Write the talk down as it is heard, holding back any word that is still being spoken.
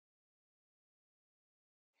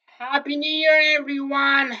Happy New Year,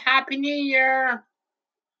 everyone! Happy New Year!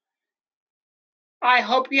 I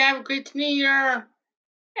hope you have a great New Year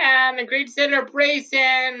and a great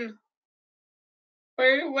celebration.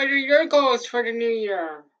 What are your goals for the New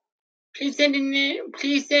Year? Please send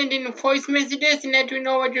in voice messages and let me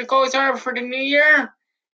know what your goals are for the New Year.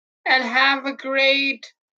 And have a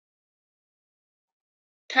great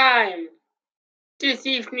time this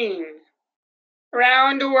evening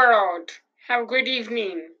around the world. Have a great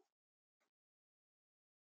evening.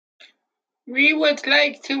 We would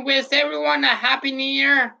like to wish everyone a happy New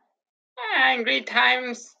Year and great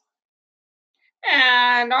times.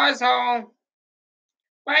 And also,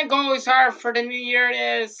 my goals are for the new year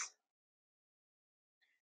is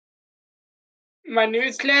my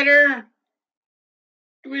newsletter,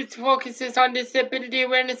 which focuses on disability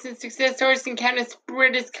awareness and success stories in Canada,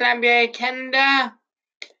 British Columbia, Canada,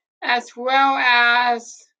 as well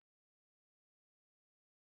as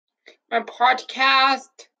my podcast,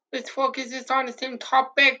 which focuses on the same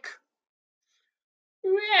topic,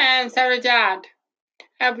 and so with that.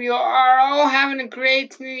 Hope you are all having a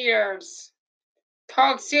great New Year's.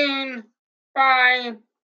 Talk soon. Bye.